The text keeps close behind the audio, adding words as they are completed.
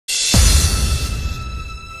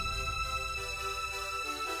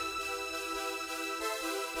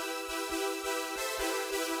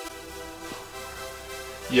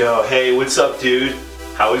Yo, hey, what's up, dude?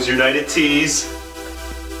 How was your night at Tees?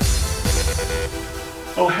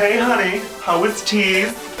 Oh, hey, honey. How was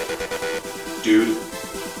Tees? Dude,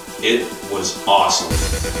 it was awesome.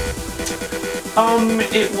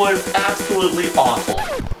 It was absolutely awful.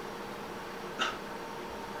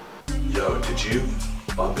 Yo, did you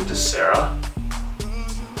bump into Sarah?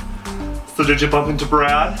 So did you bump into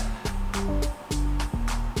Brad?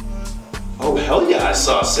 Oh, hell yeah, I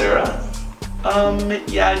saw Sarah.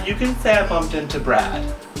 Yeah, you can say I bumped into Brad.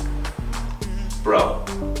 Bro,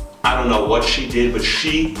 I don't know what she did, but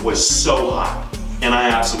she was so hot, and I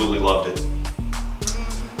absolutely loved it.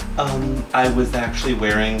 I was actually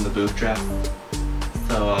wearing the booth dress.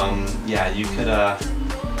 So, yeah, you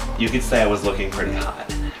could say I was looking pretty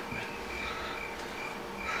hot.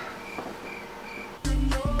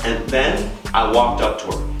 And then I walked up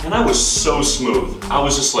to her, and I was so smooth. I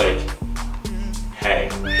was just like,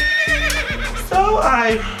 hey. So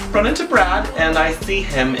I run into Brad, and I see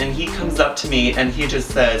him, and he comes up to me, and he just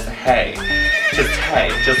says, hey.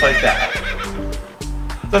 Just like that.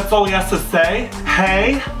 That's all he has to say?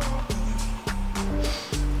 Hey?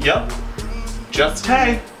 Yep. Just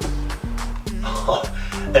hey.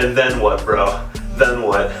 And then what, bro? Then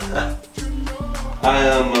what?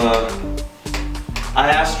 I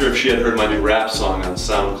asked her if she had heard my new rap song on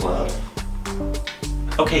SoundCloud.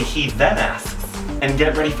 Okay, he then asks, and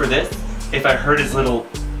get ready for this, if I heard his little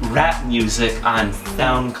rap music on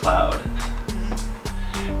SoundCloud.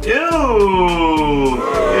 Ew!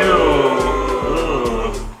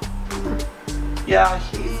 Yeah,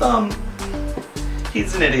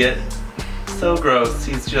 he's an idiot. So gross.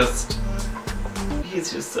 He's just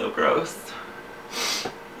so gross.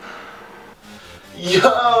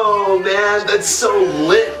 Yo, man, that's so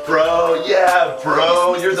lit, bro. Yeah,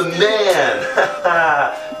 bro, you're the man.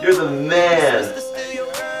 You're the man.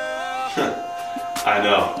 I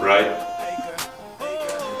know, right?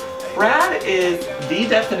 Brad is the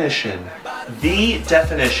definition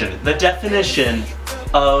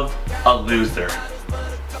of a loser.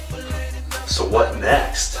 So what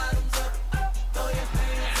next?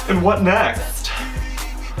 And what next?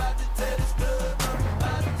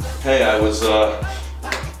 Hey, I was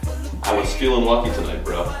feeling lucky tonight,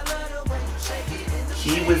 bro.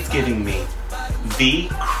 He was giving me the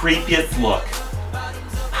creepiest look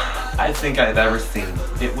I think I've ever seen.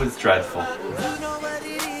 It was dreadful.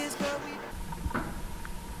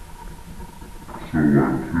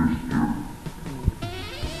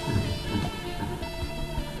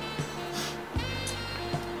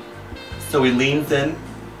 So he leans in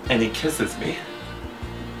and he kisses me.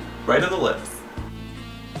 Right on the lips.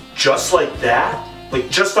 Just like that? Like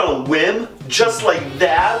just on a whim? Just like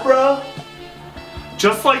that, bro?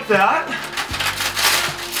 Just like that?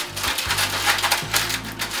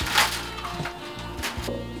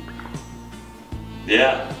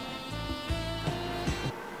 Yeah.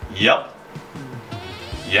 Yep.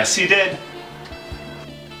 Yes, he did.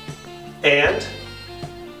 And?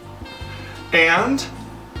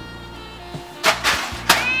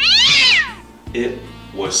 It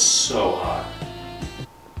was so hot.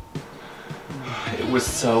 It was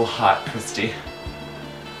so hot, Christy.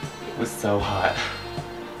 It was so hot.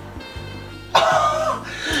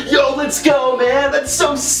 Yo, let's go, man! That's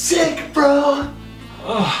so sick, bro!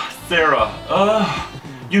 Ugh, Sarah. Ugh.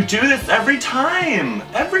 You do this every time!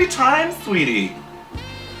 Every time, sweetie!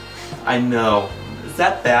 I know. Is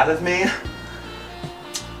that bad of me?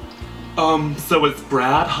 So is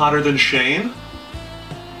Brad hotter than Shane?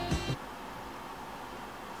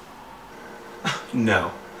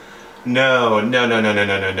 No. No.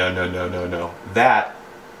 That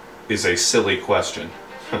is a silly question.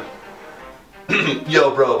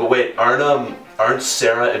 Yo, bro, but wait, aren't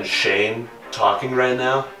Sarah and Shane talking right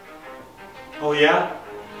now? Oh yeah?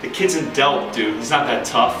 The kid's in Delp, dude. He's not that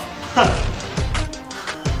tough.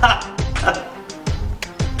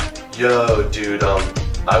 Yo, dude,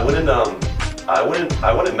 I wouldn't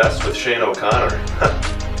mess with Shane O'Connor.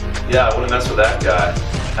 Yeah, I wouldn't mess with that guy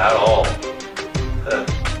at all.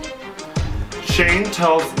 Shane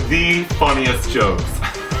tells the funniest jokes.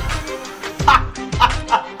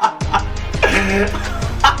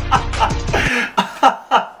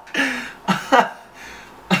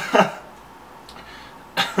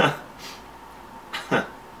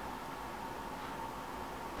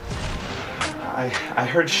 I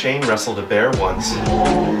heard Shane wrestled a bear once.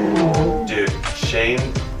 Dude, Shane,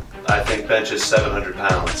 I think benches 700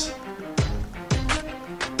 pounds.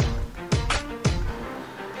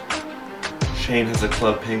 Shane has a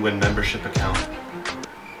Club Penguin membership account.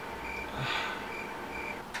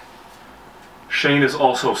 Shane is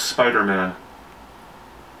also Spider-Man.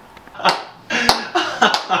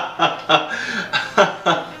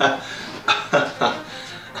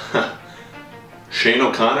 Shane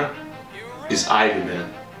O'Connor is Ivy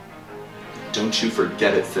Man. Don't you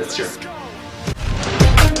forget it, sister.